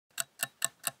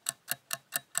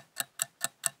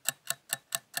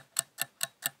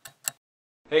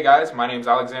Hey guys, my name is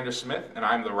Alexander Smith, and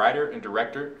I'm the writer and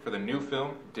director for the new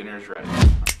film, Dinner's Ready.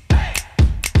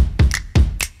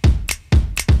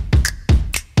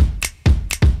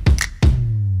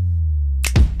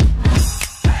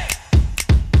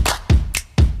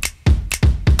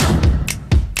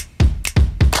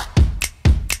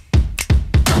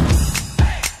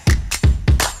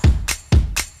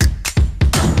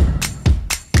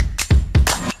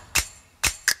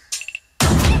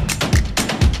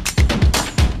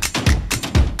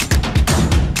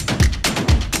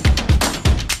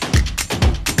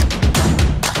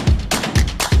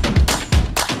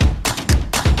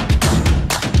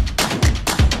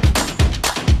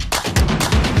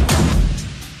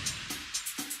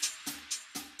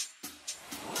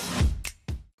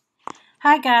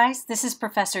 Hi guys, this is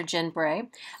Professor Jen Bray.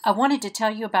 I wanted to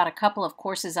tell you about a couple of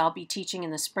courses I'll be teaching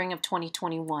in the spring of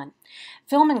 2021.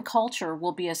 Film and Culture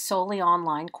will be a solely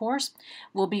online course.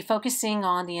 We'll be focusing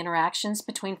on the interactions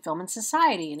between film and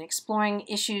society and exploring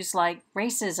issues like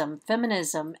racism,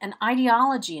 feminism, and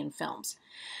ideology in films.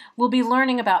 We'll be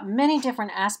learning about many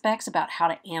different aspects about how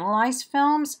to analyze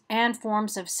films and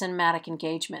forms of cinematic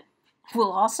engagement.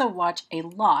 We'll also watch a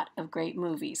lot of great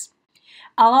movies.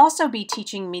 I'll also be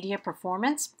teaching media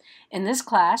performance. In this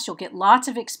class, you'll get lots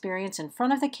of experience in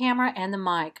front of the camera and the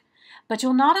mic. But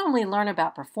you'll not only learn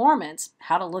about performance,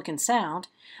 how to look and sound,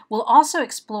 we'll also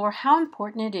explore how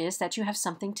important it is that you have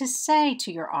something to say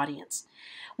to your audience.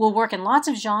 We'll work in lots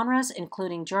of genres,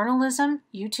 including journalism,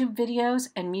 YouTube videos,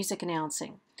 and music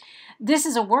announcing. This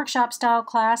is a workshop-style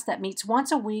class that meets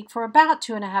once a week for about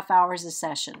 2.5 hours a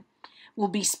session. We'll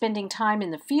be spending time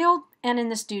in the field and in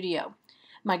the studio.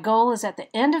 My goal is at the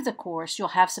end of the course, you'll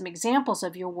have some examples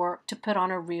of your work to put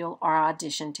on a reel or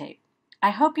audition tape.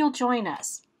 I hope you'll join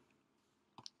us.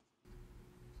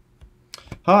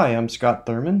 Hi, I'm Scott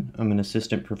Thurman. I'm an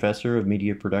assistant professor of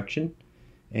media production,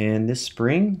 and this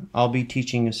spring I'll be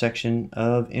teaching a section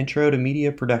of Intro to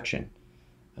Media Production.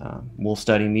 We'll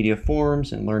study media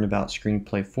forms and learn about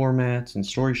screenplay formats and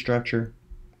story structure.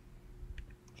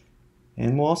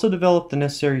 And we'll also develop the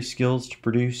necessary skills to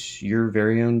produce your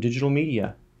very own digital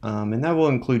media. And that will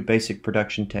include basic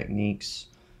production techniques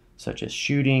such as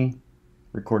shooting,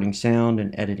 recording sound,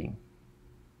 and editing.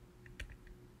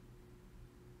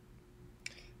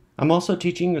 I'm also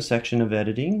teaching a section of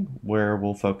editing where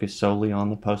we'll focus solely on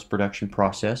the post-production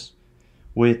process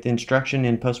with instruction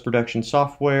in post-production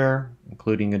software,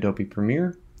 including Adobe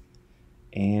Premiere,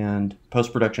 and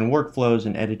post-production workflows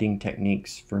and editing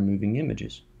techniques for moving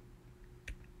images.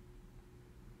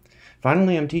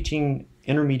 Finally, I'm teaching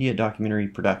intermediate documentary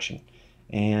production,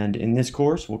 and in this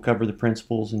course we'll cover the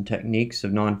principles and techniques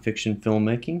of nonfiction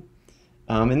filmmaking,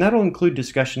 and that'll include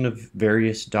discussion of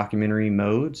various documentary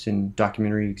modes and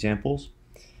documentary examples,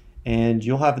 and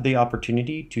you'll have the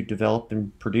opportunity to develop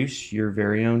and produce your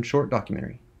very own short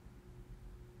documentary.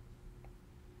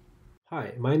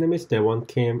 Hi, my name is Devon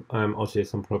Kim. I'm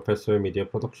Assistant Professor of Media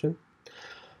Production.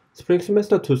 Spring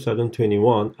semester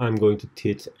 2021, I'm going to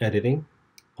teach editing,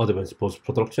 advanced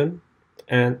post-production,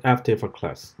 and After Effects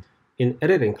class. In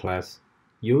editing class,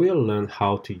 you will learn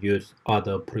how to use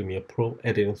other Premiere Pro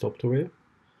editing software.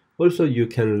 Also, you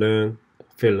can learn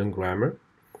film grammar.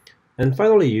 And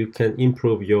finally, you can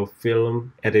improve your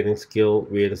film editing skill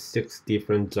with 6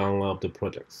 different genres of the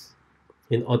projects.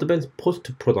 In advanced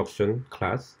post-production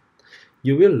class,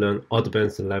 you will learn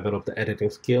advanced level of the editing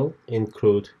skill,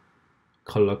 include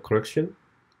color correction,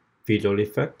 visual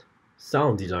effect,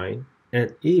 sound design,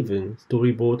 and even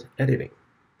storyboard editing.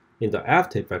 In the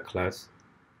After Effects class,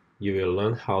 you will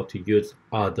learn how to use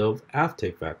Adobe After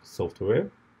Effects software,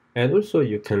 and also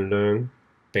you can learn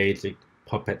basic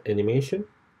puppet animation,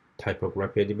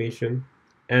 typography animation,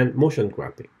 and motion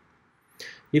graphic.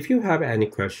 If you have any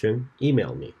question,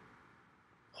 email me.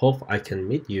 Hope I can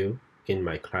meet you in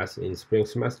my class in spring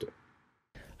semester.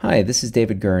 Hi, this is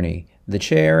David Gurney, the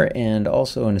chair and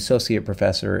also an associate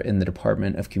professor in the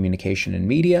Department of Communication and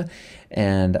Media,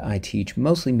 and I teach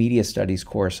mostly media studies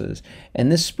courses.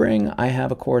 And this spring I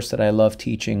have a course that I love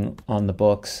teaching on the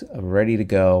books, ready to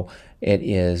go. It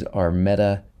is our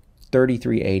Meta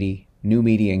 3380, New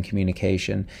Media and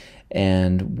Communication,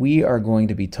 and we are going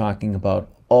to be talking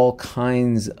about all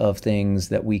kinds of things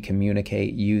that we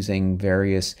communicate using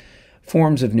various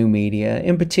forms of new media,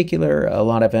 in particular a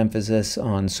lot of emphasis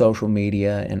on social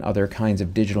media and other kinds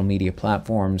of digital media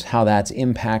platforms, how that's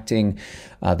impacting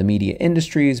the media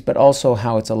industries, but also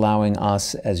how it's allowing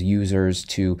us as users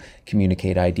to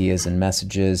communicate ideas and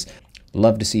messages.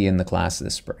 Love to see you in the class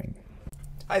this spring.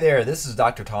 Hi there, this is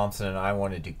Dr. Thompson, and I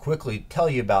wanted to quickly tell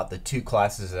you about the two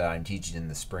classes that I'm teaching in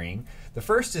the spring. The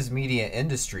first is Media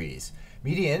Industries.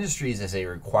 Media Industries is a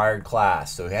required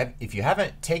class, so if you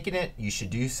haven't taken it, you should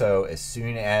do so as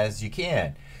soon as you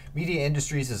can. Media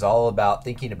Industries is all about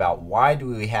thinking about why do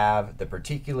we have the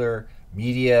particular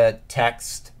media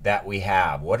text that we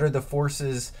have? What are the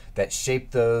forces that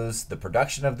shape those, the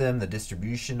production of them, the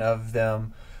distribution of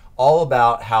them, all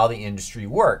about how the industry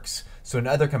works. So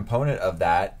another component of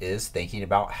that is thinking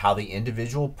about how the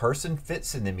individual person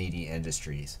fits in the media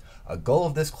industries. A goal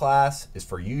of this class is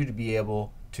for you to be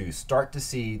able to start to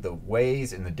see the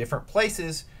ways and the different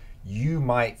places you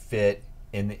might fit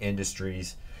in the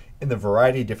industries in the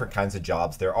variety of different kinds of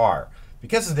jobs there are.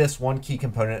 Because of this, one key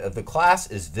component of the class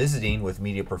is visiting with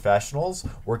media professionals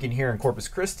working here in Corpus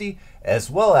Christi, as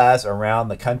well as around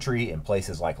the country in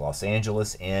places like Los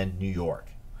Angeles and New York.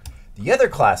 The other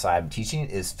class I'm teaching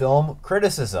is film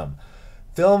criticism.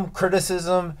 Film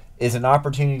criticism is an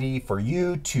opportunity for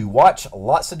you to watch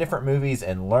lots of different movies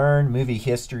and learn movie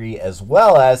history, as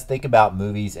well as think about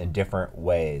movies in different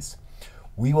ways.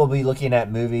 We will be looking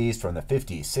at movies from the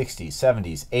 50s, 60s,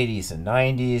 70s, 80s, and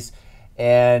 90s,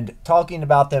 and talking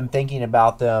about them, thinking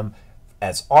about them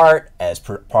as art, as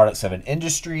products of an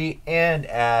industry, and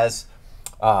as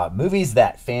movies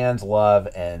that fans love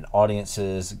and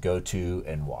audiences go to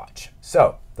and watch.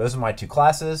 So those are my two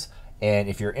classes, and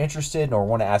if you're interested or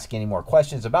want to ask any more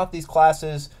questions about these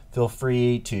classes, feel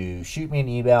free to shoot me an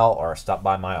email or stop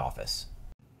by my office.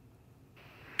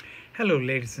 Hello,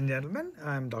 ladies and gentlemen.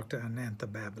 I'm Dr. Anantha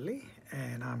Babali,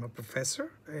 and I'm a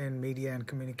professor in media and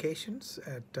communications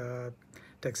at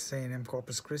Texas A&M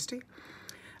Corpus Christi.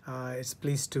 It's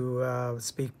pleased to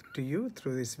speak to you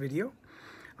through this video.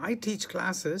 I teach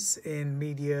classes in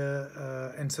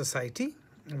media and society,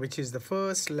 which is the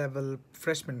first level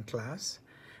freshman class,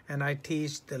 and I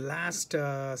teach the last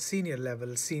senior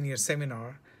level senior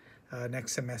seminar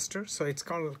next semester. So it's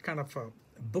called kind of a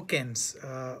bookends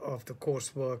of the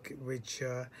coursework which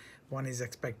one is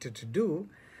expected to do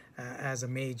as a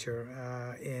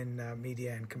major in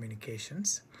media and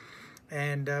communications.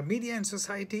 And media and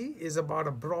society is about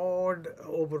a broad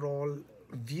overall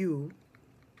view,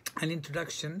 an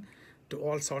introduction to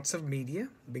all sorts of media,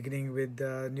 beginning with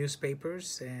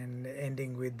newspapers and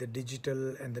ending with the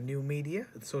digital and the new media,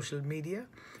 social media,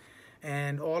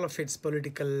 and all of its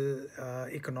political,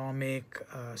 economic,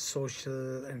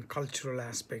 social, and cultural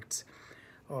aspects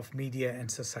of media and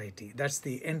society. That's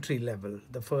the entry level,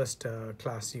 the first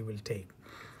class you will take.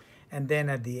 And then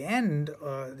at the end,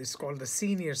 it's called the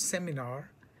senior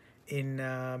seminar in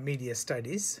media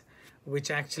studies,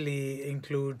 which actually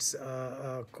includes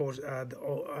a course,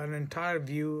 an entire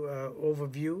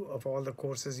overview of all the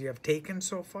courses you have taken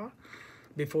so far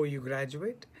before you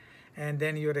graduate. And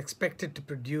then you're expected to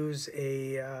produce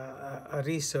a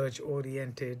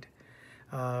research-oriented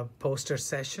poster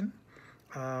session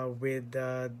with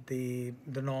the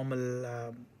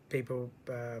normal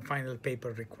final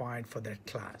paper required for that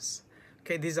class.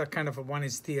 Okay, these are kind of one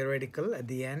is theoretical at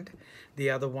the end.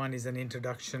 The other one is an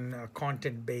introduction,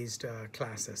 content-based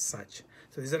class as such.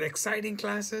 So these are exciting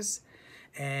classes,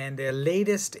 and they're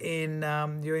latest in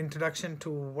your introduction to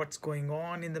what's going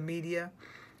on in the media,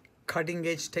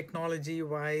 cutting-edge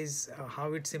technology-wise,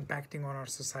 how it's impacting on our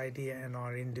society and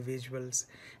our individuals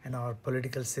and our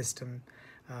political system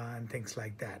and things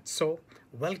like that. So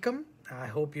welcome. I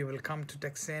hope you will come to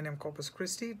Texas A&M Corpus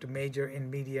Christi to major in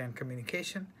media and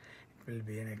communication. It will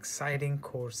be an exciting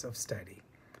course of study.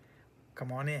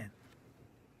 Come on in.